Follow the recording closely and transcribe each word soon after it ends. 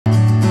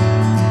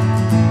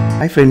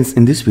Hi friends,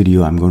 in this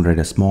video I'm going to write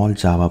a small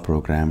Java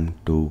program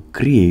to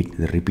create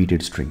the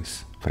repeated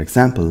strings. For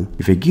example,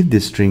 if I give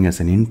this string as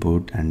an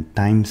input and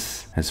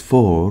times as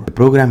 4, the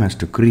program has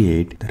to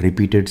create the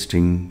repeated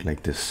string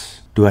like this.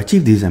 To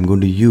achieve this, I'm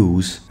going to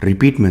use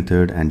repeat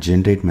method and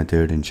generate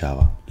method in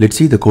Java. Let's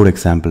see the code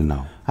example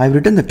now. I've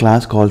written the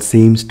class called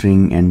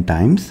sameString n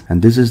times,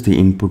 and this is the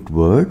input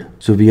word.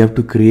 So we have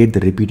to create the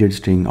repeated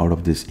string out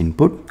of this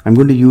input. I'm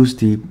going to use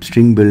the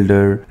string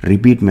builder,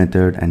 repeat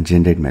method and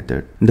generate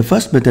method. In the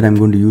first method, I'm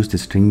going to use the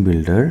string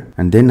builder,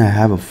 and then I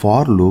have a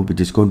for loop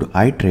which is going to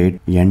iterate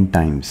n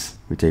times,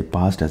 which I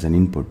passed as an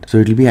input. So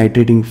it will be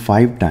iterating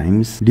 5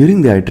 times.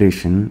 During the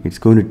iteration, it's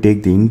going to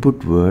take the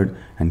input word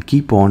and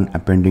keep on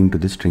appending to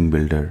the string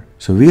builder.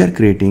 So we are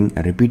creating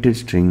a repeated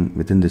string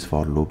within this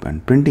for loop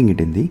and printing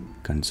it in the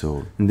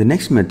console. In the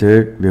next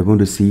method, we are going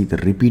to see the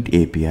repeat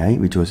API,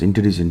 which was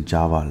introduced in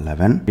Java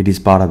 11. It is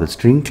part of the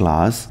string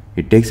class.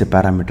 It takes a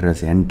parameter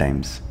as n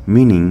times,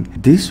 meaning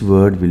this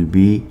word will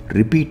be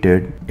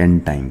repeated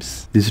n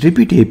times. This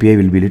repeat API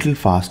will be a little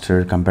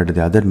faster compared to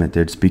the other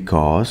methods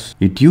because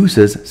it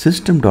uses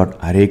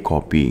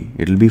system.arrayCopy.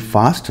 It will be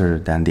faster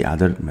than the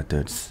other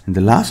methods. In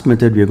the last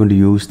method, we are going to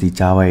use the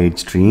Java 8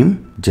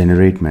 stream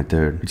generate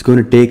method. It's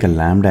going to take a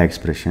lambda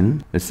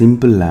expression, a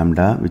simple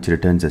lambda which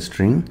returns a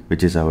string,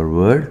 which is our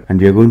word,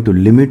 and we are going to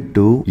limit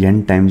to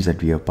n times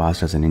that we have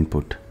passed as an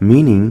input,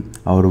 meaning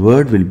our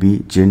word will be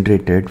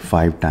generated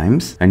 5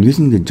 times, and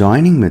using the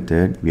joining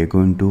method we are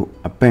going to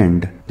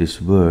append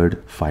this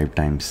word 5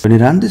 times. When I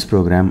run this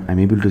program, I'm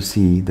able to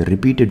see the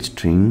repeated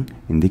string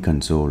in the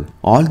console.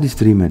 All these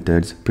 3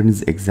 methods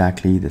prints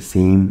exactly the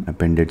same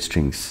appended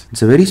strings.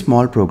 It's a very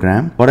small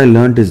program. What I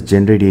learned is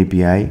generate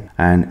API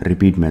and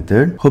repeat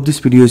method. Hope this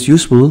video is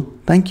useful.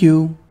 Thank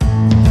you.